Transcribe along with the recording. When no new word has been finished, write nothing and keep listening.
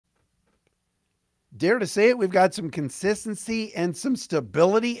dare to say it, we've got some consistency and some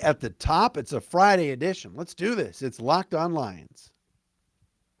stability at the top. It's a Friday edition. Let's do this. It's Locked On Lions.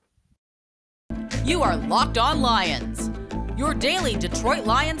 You are Locked On Lions, your daily Detroit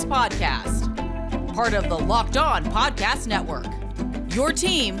Lions podcast. Part of the Locked On Podcast Network, your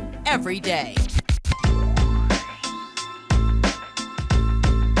team every day.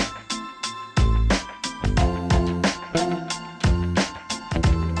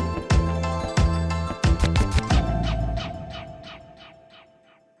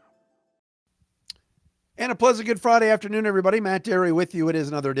 And a pleasant good Friday afternoon, everybody. Matt Dery with you. It is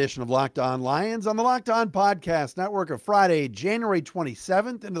another edition of Locked On Lions on the Locked On Podcast Network of Friday, January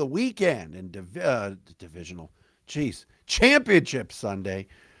 27th into the weekend and Championship Sunday,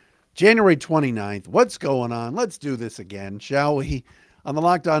 January 29th. What's going on? Let's do this again, shall we? On the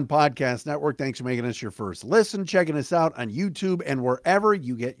Locked On Podcast Network, thanks for making us your first listen, checking us out on YouTube and wherever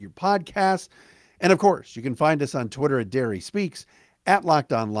you get your podcasts. And of course, you can find us on Twitter at Dery Speaks, at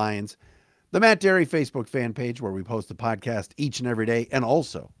Locked On Lions, the Matt Dery Facebook fan page where we post the podcast each and every day, and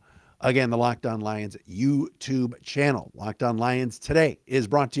also, again, the Locked On Lions YouTube channel. Locked On Lions Today is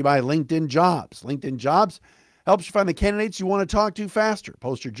brought to you by LinkedIn Jobs. LinkedIn Jobs helps you find the candidates you want to talk to faster.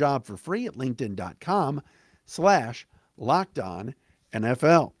 Post your job for free at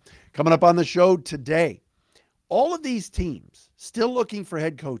linkedin.com/LockedOnNFL. Coming up on the show today, all of these teams still looking for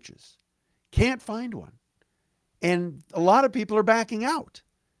head coaches. Can't find one. And a lot of people are backing out,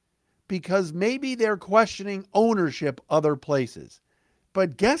 because maybe they're questioning ownership other places.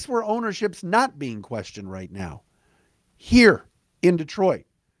 But guess where ownership's not being questioned right now? Here in Detroit.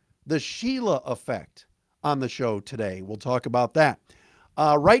 The Sheila effect on the show today. We'll talk about that.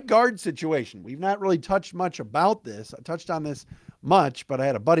 Right guard situation. We've not really touched much about this. I touched on this much, but I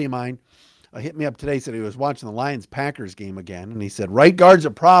had a buddy of mine hit me up today, said he was watching the Lions-Packers game again, and he said, right guard's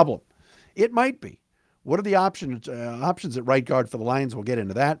a problem. It might be. What are the options at right guard for the Lions? We'll get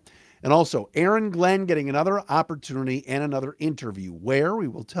into that. And also, Aaron Glenn getting another opportunity and another interview, where we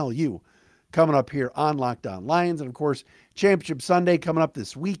will tell you coming up here on Locked On Lions. And, of course, Championship Sunday coming up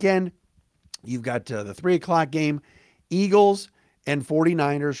this weekend. You've got the 3 o'clock game, Eagles and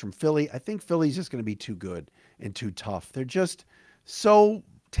 49ers from Philly. I think Philly's just going to be too good and too tough. They're just so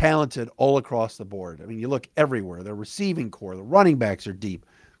talented all across the board. I mean, you look everywhere. Their receiving core, the running backs are deep.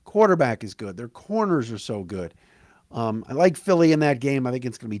 Quarterback is good. Their corners are so good. I like Philly in that game. I think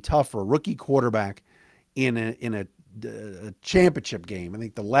it's going to be tough for a rookie quarterback in a championship game. I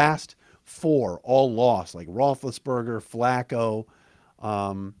think the last 4 all lost, like Roethlisberger, Flacco,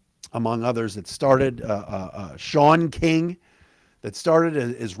 among others that started. Sean King, that started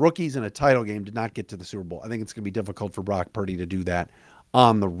as rookies in a title game, did not get to the Super Bowl. I think it's going to be difficult for Brock Purdy to do that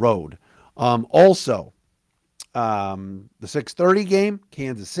on the road. Also, the 6:30 game,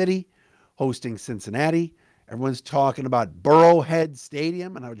 Kansas City hosting Cincinnati. Everyone's talking about Burrowhead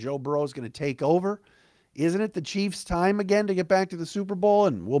Stadium and how Joe Burrow is going to take over. Isn't it the Chiefs' time again to get back to the Super Bowl?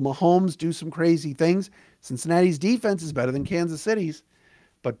 And will Mahomes do some crazy things? Cincinnati's defense is better than Kansas City's,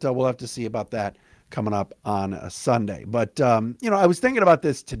 but we'll have to see about that coming up on a Sunday. But, I was thinking about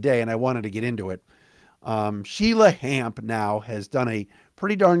this today, and I wanted to get into it. Sheila Hamp now has done a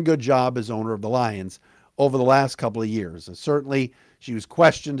pretty darn good job as owner of the Lions over the last couple of years. Certainly, she was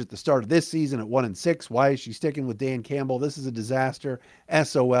questioned at the start of this season at 1-6. Why is she sticking with Dan Campbell? This is a disaster.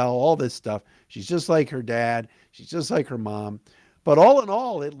 SOL, all this stuff. She's just like her dad. She's just like her mom. But all in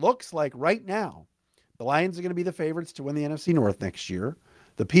all, it looks like right now, the Lions are going to be the favorites to win the NFC North next year.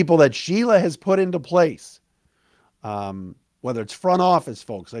 The people that Sheila has put into place, whether it's front office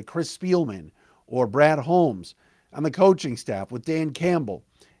folks like Chris Spielman or Brad Holmes on the coaching staff with Dan Campbell,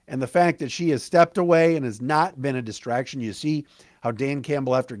 and the fact that she has stepped away and has not been a distraction. You see how Dan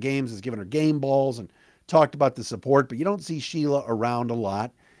Campbell after games has given her game balls and talked about the support, but you don't see Sheila around a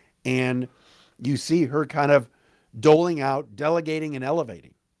lot. And you see her kind of doling out, delegating, and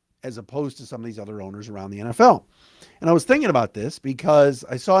elevating, as opposed to some of these other owners around the NFL. And I was thinking about this because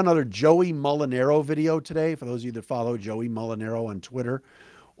I saw another Joey Molinaro video today. For those of you that follow Joey Molinaro on Twitter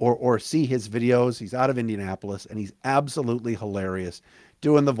or see his videos, he's out of Indianapolis, and he's absolutely hilarious,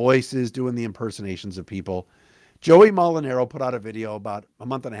 doing the voices, doing the impersonations of people. Joey Molinaro put out a video about a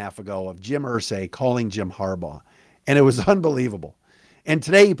month and a half ago of Jim Irsay calling Jim Harbaugh, and it was unbelievable. And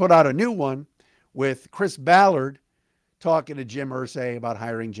today he put out a new one with Chris Ballard talking to Jim Irsay about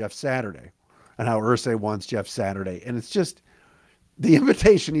hiring Jeff Saturday and how Irsay wants Jeff Saturday. And it's just, the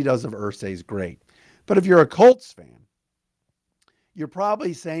imitation he does of Irsay is great. But if you're a Colts fan, you're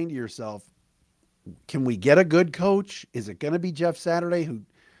probably saying to yourself, can we get a good coach? Is it going to be Jeff Saturday, who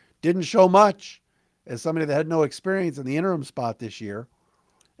didn't show much as somebody that had no experience in the interim spot this year?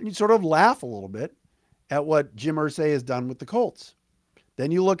 And you sort of laugh a little bit at what Jim Irsay has done with the Colts.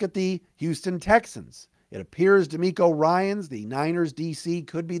 Then you look at the Houston Texans. It appears DeMeco Ryans, the Niners DC,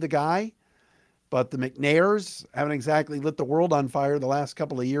 could be the guy, but the McNairs haven't exactly lit the world on fire the last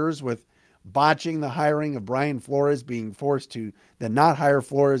couple of years with botching the hiring of Brian Flores, being forced to then not hire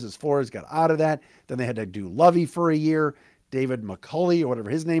Flores as Flores got out of that. Then they had to do Lovey for a year, David McCulley or whatever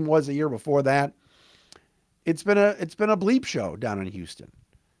his name was a year before that. It's been a bleep show down in Houston.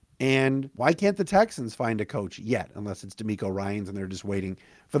 And why can't the Texans find a coach yet, unless it's DeMeco Ryans and they're just waiting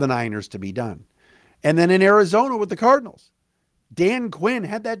for the Niners to be done? And then in Arizona with the Cardinals, Dan Quinn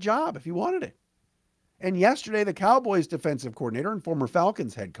had that job if he wanted it. And yesterday, the Cowboys defensive coordinator and former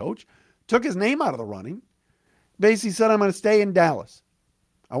Falcons head coach took his name out of the running, basically said, I'm going to stay in Dallas.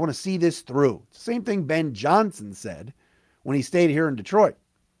 I want to see this through. Same thing Ben Johnson said when he stayed here in Detroit.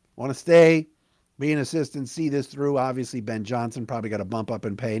 I want to stay, be an assistant, see this through. Obviously, Ben Johnson probably got a bump up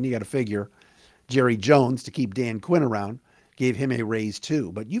in pay, and you got to figure Jerry Jones, to keep Dan Quinn around, gave him a raise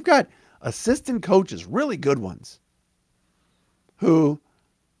too. But you've got assistant coaches, really good ones, who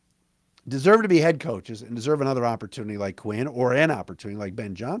deserve to be head coaches and deserve another opportunity like Quinn or an opportunity like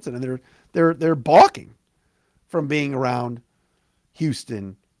Ben Johnson, and they're balking from being around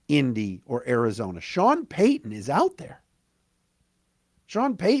Houston, Indy, or Arizona. Sean Payton is out there.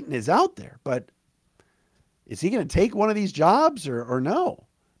 Sean Payton is out there, but is he going to take one of these jobs or no?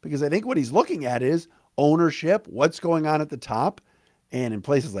 Because I think what he's looking at is ownership, what's going on at the top, and in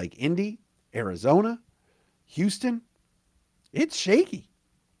places like Indy, Arizona, Houston, it's shaky.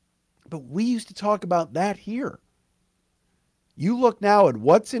 But we used to talk about that here. You look now at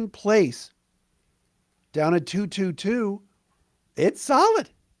what's in place down at 222, it's solid.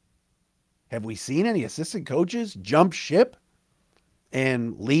 Have we seen any assistant coaches jump ship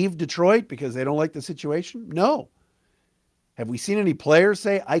and leave Detroit because they don't like the situation? No. Have we seen any players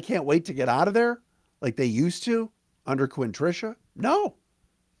say, I can't wait to get out of there like they used to under Quinn Tricia? No.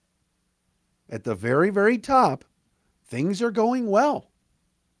 At the very, very top, things are going well.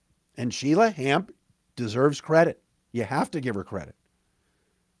 And Sheila Hamp deserves credit. You have to give her credit.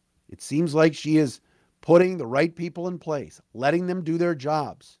 It seems like she is putting the right people in place, letting them do their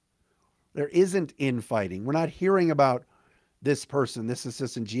jobs. There isn't infighting. We're not hearing about this person, this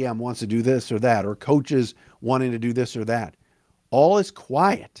assistant GM wants to do this or that, or coaches wanting to do this or that. All is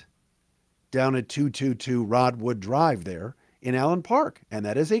quiet down at 222 Rodwood Drive there in Allen Park. And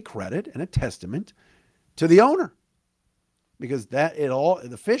that is a credit and a testament to the owner. Because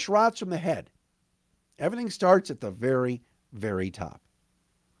the fish rots from the head. Everything starts at the very, very top.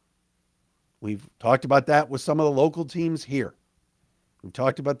 We've talked about that with some of the local teams here. We've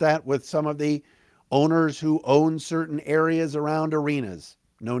talked about that with some of the owners who own certain areas around arenas.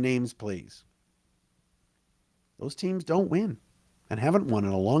 No names, please. Those teams don't win and haven't won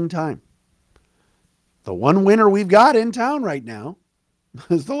in a long time. The one winner we've got in town right now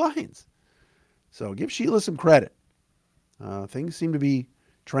is the Lions. So give Sheila some credit. Things seem to be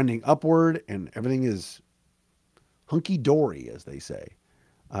trending upward, and everything is hunky-dory, as they say,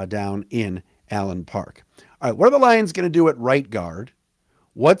 down in Allen Park. All right, what are the Lions going to do at right guard?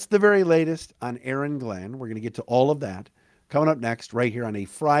 What's the very latest on Aaron Glenn? We're going to get to all of that coming up next right here on a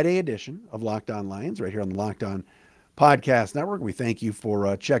Friday edition of Locked On Lions, right here on the Locked On Podcast Network. We thank you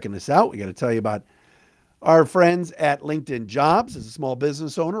for checking us out. We got to tell you about our friends at LinkedIn Jobs. As a small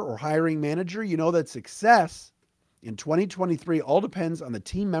business owner or hiring manager, you know that success in 2023 all depends on the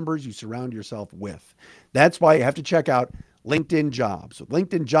team members you surround yourself with. That's why you have to check out LinkedIn Jobs. With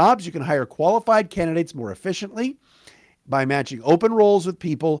LinkedIn Jobs, you can hire qualified candidates more efficiently by matching open roles with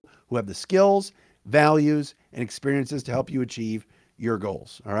people who have the skills, values, and experiences to help you achieve your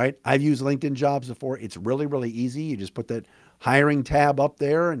goals. All right. I've used LinkedIn Jobs before. It's really, really easy. You just put that hiring tab up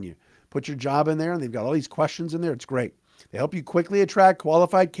there and you put your job in there, and they've got all these questions in there. It's great. They help you quickly attract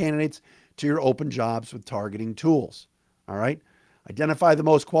qualified candidates to your open jobs with targeting tools. All right. Identify the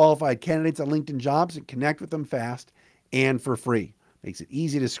most qualified candidates on LinkedIn Jobs and connect with them fast and for free. Makes it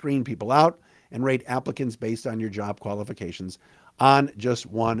easy to screen people out and rate applicants based on your job qualifications on just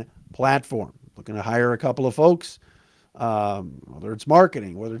one platform. Looking to hire a couple of folks, whether it's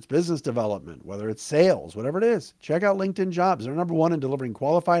marketing, whether it's business development, whether it's sales, whatever it is, check out LinkedIn Jobs. They're number one in delivering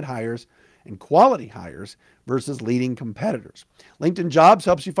qualified hires and quality hires versus leading competitors. LinkedIn Jobs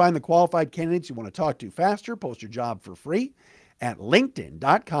helps you find the qualified candidates you want to talk to faster. Post your job for free at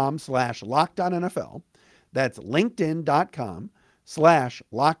linkedin.com/LockedOnNFL. That's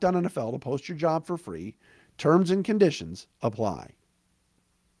linkedin.com/LockedOnNFL to post your job for free. Terms and conditions apply.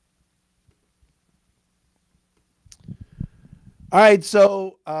 All right,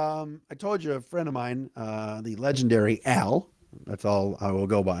 so I told you a friend of mine, the legendary Al, that's all I will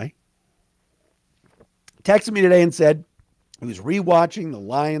go by, texted me today and said he was rewatching the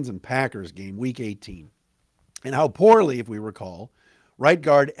Lions and Packers game, Week 18, and how poorly, if we recall, right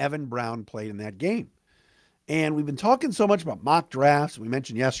guard Evan Brown played in that game. And we've been talking so much about mock drafts. We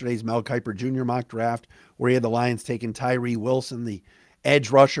mentioned yesterday's Mel Kiper Jr. mock draft, where he had the Lions taking Tyree Wilson, the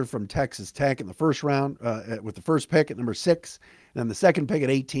edge rusher from Texas Tech, in the first round with the first pick at number 6. And then the second pick at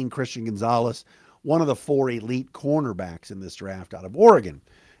 18, Christian Gonzalez, one of the 4 elite cornerbacks in this draft out of Oregon.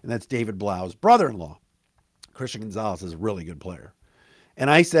 And that's David Blau's brother-in-law. Christian Gonzalez is a really good player. And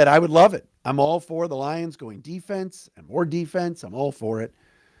I said I would love it. I'm all for the Lions going defense and more defense. I'm all for it.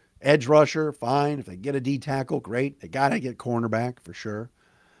 Edge rusher, fine. If they get a D tackle, great. They got to get cornerback for sure.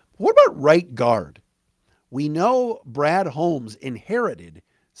 What about right guard? We know Brad Holmes inherited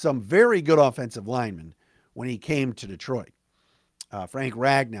some very good offensive linemen when he came to Detroit. Frank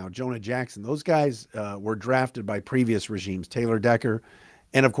Ragnow, Jonah Jackson, those guys were drafted by previous regimes, Taylor Decker.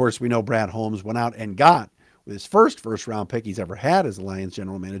 And, of course, we know Brad Holmes went out and got, with his first-round pick he's ever had as a Lions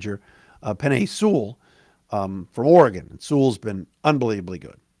general manager, Penei Sewell from Oregon. And Sewell's been unbelievably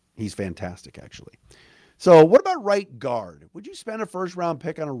good. He's fantastic, actually. So what about right guard? Would you spend a first-round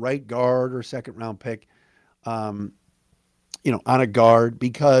pick on a right guard or second-round pick, on a guard?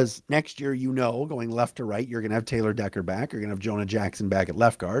 Because next year, going left to right, you're going to have Taylor Decker back. You're going to have Jonah Jackson back at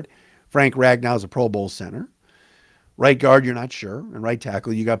left guard. Frank Ragnow is a Pro Bowl center. Right guard, you're not sure. And right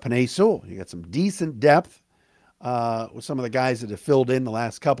tackle, you got Penei Sewell. You got some decent depth with some of the guys that have filled in the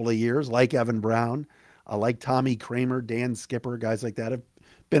last couple of years, like Evan Brown, like Tommy Kramer, Dan Skipper, guys like that have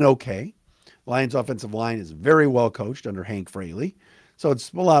been okay. Lions offensive line is very well coached under Hank Fraley. So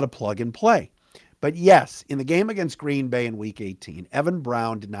it's a lot of plug and play. But yes, in the game against Green Bay in Week 18, Evan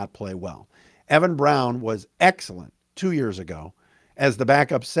Brown did not play well. Evan Brown was excellent 2 years ago as the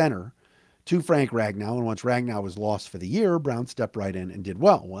backup center to Frank Ragnow. And once Ragnow was lost for the year, Brown stepped right in and did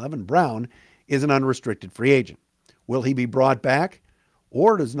well. Well, Evan Brown is an unrestricted free agent. Will he be brought back?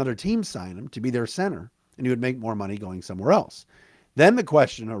 Or does another team sign him to be their center and he would make more money going somewhere else? Then the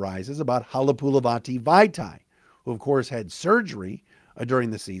question arises about Halapoulivaati Vaitai, who, of course, had surgery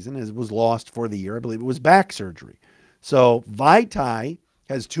during the season and was lost for the year. I believe it was back surgery. So Vaitai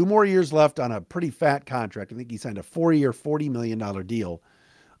has 2 more years left on a pretty fat contract. I think he signed a 4-year, $40 million deal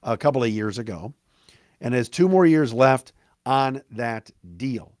a couple of years ago and has 2 more years left on that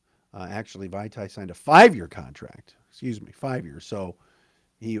deal. Actually, Vaitai signed a 5-year contract. 5 years. So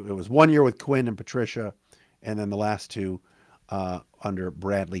it was 1 year with Quinn and Patricia, and then the last 2 under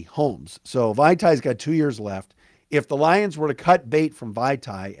Bradley Holmes. So Vaitai's got 2 years left. If the Lions were to cut bait from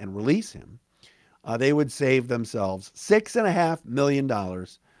Vaitai and release him, they would save themselves $6.5 million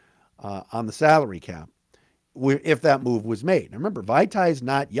on the salary cap if that move was made. Now remember, Vaitai's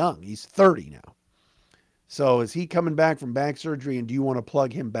not young. He's 30 now. So is he coming back from back surgery, and do you want to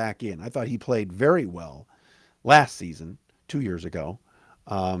plug him back in? I thought he played very well last season, 2 years ago.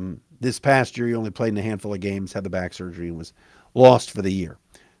 This past year, he only played in a handful of games, had the back surgery, and was lost for the year.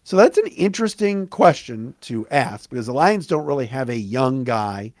 So that's an interesting question to ask because the Lions don't really have a young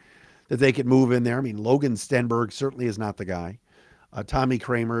guy that they could move in there. I mean, Logan Stenberg certainly is not the guy. Tommy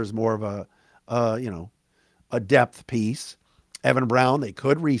Kramer is more of a depth piece. Evan Brown, they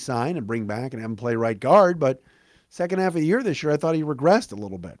could re-sign and bring back and have him play right guard, but second half of the year this year, I thought he regressed a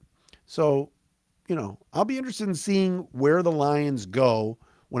little bit. So, I'll be interested in seeing where the Lions go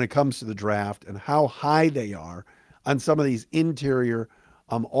when it comes to the draft and how high they are on some of these interior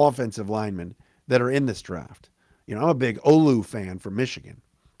offensive linemen that are in this draft. I'm a big Olu fan from Michigan,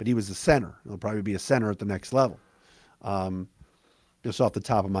 but he was a center. He'll probably be a center at the next level. Just off the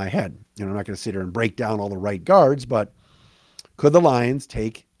top of my head. I'm not going to sit here and break down all the right guards, but could the Lions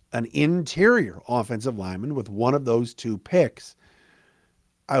take an interior offensive lineman with one of those 2 picks?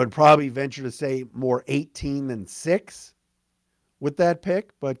 I would probably venture to say more 18 than 6 with that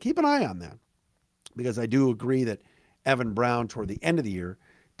pick, but keep an eye on that because I do agree that Evan Brown toward the end of the year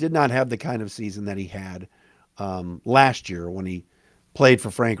did not have the kind of season that he had last year when he played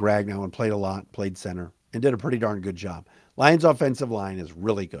for Frank Ragnow and played a lot, played center, and did a pretty darn good job. Lions offensive line is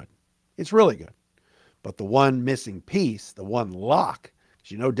really good. It's really good. But the one missing piece, the one lock,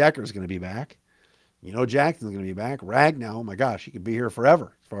 because Decker's going to be back. Jackson's going to be back. Ragnow, oh my gosh, he could be here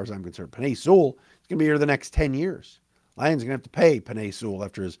forever as far as I'm concerned. Penei Sewell is going to be here the next 10 years. Lions are going to have to pay Penei Sewell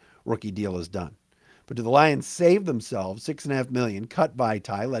after his rookie deal is done. But do the Lions save themselves $6.5 million, cut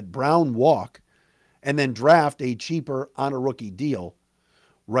Vaitai, let Brown walk, and then draft a cheaper on a rookie deal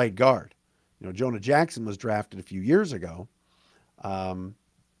right guard? Jonah Jackson was drafted a few years ago and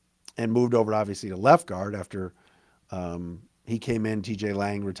moved over obviously to left guard after he came in, TJ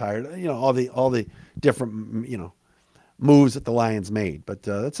Lang retired, all the different, moves that the Lions made. But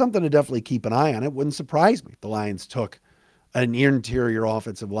that's something to definitely keep an eye on. It wouldn't surprise me if the Lions took an interior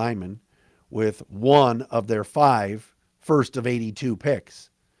offensive lineman with one of their 5 first of 82 picks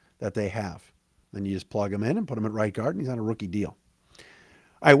that they have. Then you just plug him in and put him at right guard, and he's on a rookie deal.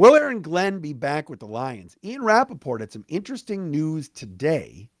 All right, will Aaron Glenn be back with the Lions? Ian Rappaport had some interesting news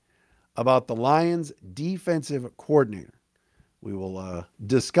today about the Lions' defensive coordinator. We will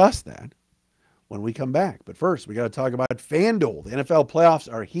discuss that when we come back. But first, we got to talk about FanDuel. The NFL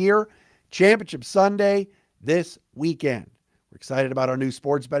playoffs are here. Championship Sunday this weekend. We're excited about our new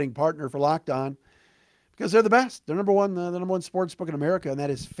sports betting partner for Locked On because they're the best. They're the number one sports book in America, and that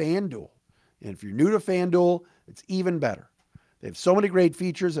is FanDuel. And if you're new to FanDuel, it's even better. They have so many great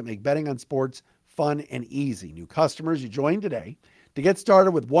features that make betting on sports fun and easy. New customers, you join today to get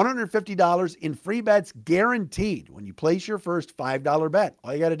started with $150 in free bets guaranteed when you place your first $5 bet.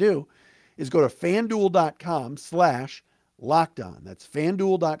 All you got to do is go to FanDuel.com/LockedOn. That's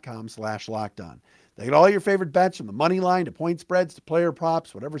FanDuel.com/LockedOn. They get all your favorite bets from the money line to point spreads to player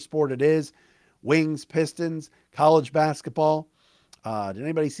props, whatever sport it is, Wings, Pistons, college basketball. Did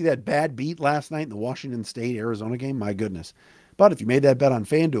anybody see that bad beat last night in the Washington State-Arizona game? My goodness. But if you made that bet on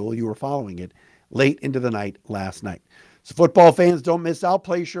FanDuel, you were following it late into the night last night. So football fans, don't miss out.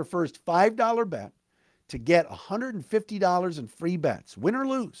 Place your first $5 bet to get $150 in free bets, win or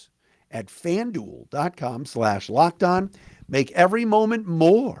lose, at FanDuel.com/LockedOn. Make every moment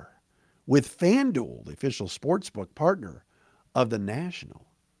more with FanDuel, the official sportsbook partner of the National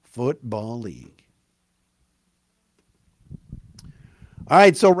Football League. All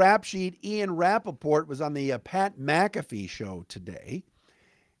right, so Rap Sheet Ian Rappaport was on the Pat McAfee show today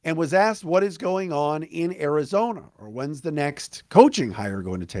and was asked what is going on in Arizona, or when's the next coaching hire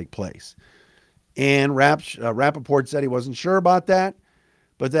going to take place. And Rappaport said he wasn't sure about that,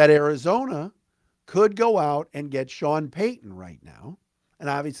 but that Arizona could go out and get Sean Payton right now, and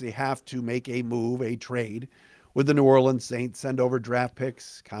obviously have to make a move, a trade with the New Orleans Saints, send over draft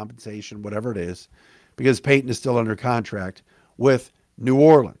picks, compensation, whatever it is, because Payton is still under contract with New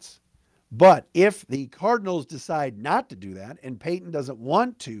Orleans. But if the Cardinals decide not to do that, and Payton doesn't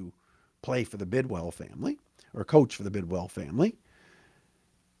want to play for the Bidwell family or coach for the Bidwell family,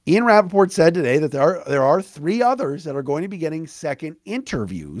 Ian Rappaport said today that there are 3 others that are going to be getting second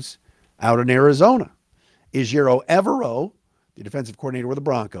interviews out in Arizona. Ejiro Evero, the defensive coordinator with the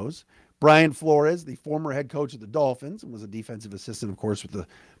Broncos, Brian Flores, the former head coach of the Dolphins and was a defensive assistant, of course, with the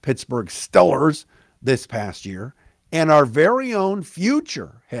Pittsburgh Steelers this past year, and our very own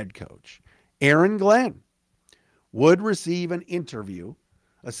future head coach, Aaron Glenn, would receive an interview,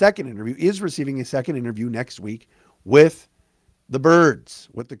 is receiving a second interview next week with the Birds,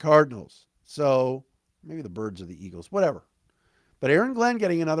 with the Cardinals. So maybe the Birds or the Eagles, whatever. But Aaron Glenn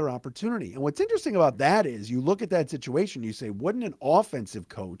getting another opportunity. And what's interesting about that is you look at that situation, you say, wouldn't an offensive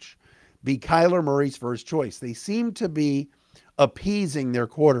coach be Kyler Murray's first choice? They seem to be appeasing their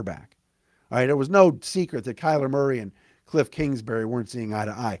quarterback. All right, it was no secret that Kyler Murray and Cliff Kingsbury weren't seeing eye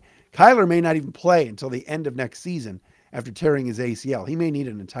to eye. Kyler may not even play until the end of next season after tearing his ACL. He may need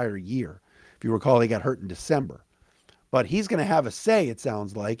an entire year. If you recall, he got hurt in December. But he's going to have a say, it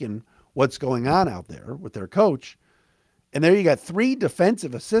sounds like, in what's going on out there with their coach. And there you got 3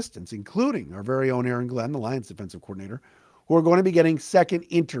 defensive assistants, including our very own Aaron Glenn, the Lions defensive coordinator, who are going to be getting second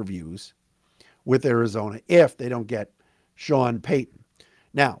interviews with Arizona if they don't get Sean Payton.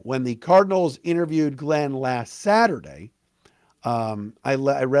 Now, when the Cardinals interviewed Glenn last Saturday, I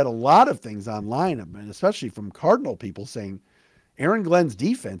read a lot of things online, and especially from Cardinal people, saying Aaron Glenn's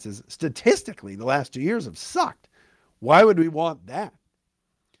defenses statistically the last 2 years have sucked. Why would we want that?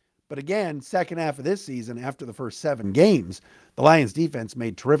 But again, second half of this season, after the first 7 games, the Lions defense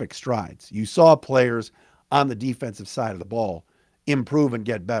made terrific strides. You saw players on the defensive side of the ball improve and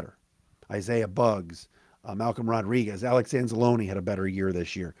get better. Isaiah Buggs, Malcolm Rodriguez, Alex Anzalone had a better year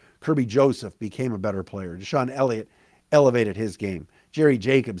this year. Kirby Joseph became a better player. Deshaun Elliott elevated his game. Jerry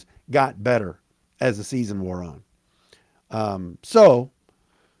Jacobs got better as the season wore on. So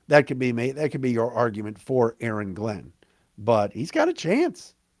that could be made. That could be your argument for Aaron Glenn, but he's got a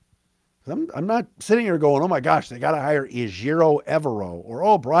chance. I'm not sitting here going, oh my gosh, they got to hire Ejiro Evero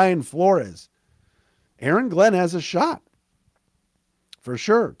or Brian Flores. Aaron Glenn has a shot for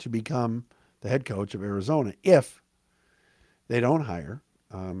sure to become the head coach of Arizona if they don't hire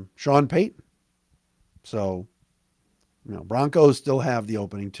Sean Payton. So, Broncos still have the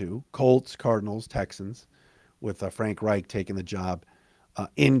opening too. Colts, Cardinals, Texans, with Frank Reich taking the job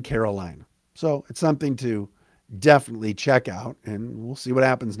in Carolina. So it's something to definitely check out, and we'll see what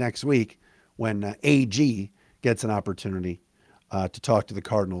happens next week when AG gets an opportunity to talk to the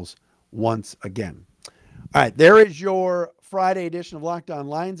Cardinals once again. All right, there is your Friday edition of Locked On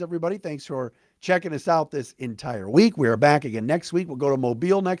Lions, everybody. Thanks for checking us out this entire week. We are back again next week. We'll go to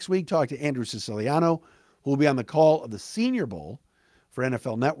Mobile next week, talk to Andrew Siciliano, who will be on the call of the Senior Bowl for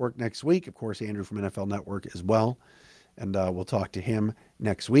NFL Network next week. Of course, Andrew from NFL Network as well. And we'll talk to him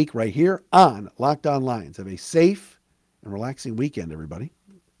next week right here on Locked On Lions. Have a safe and relaxing weekend, everybody.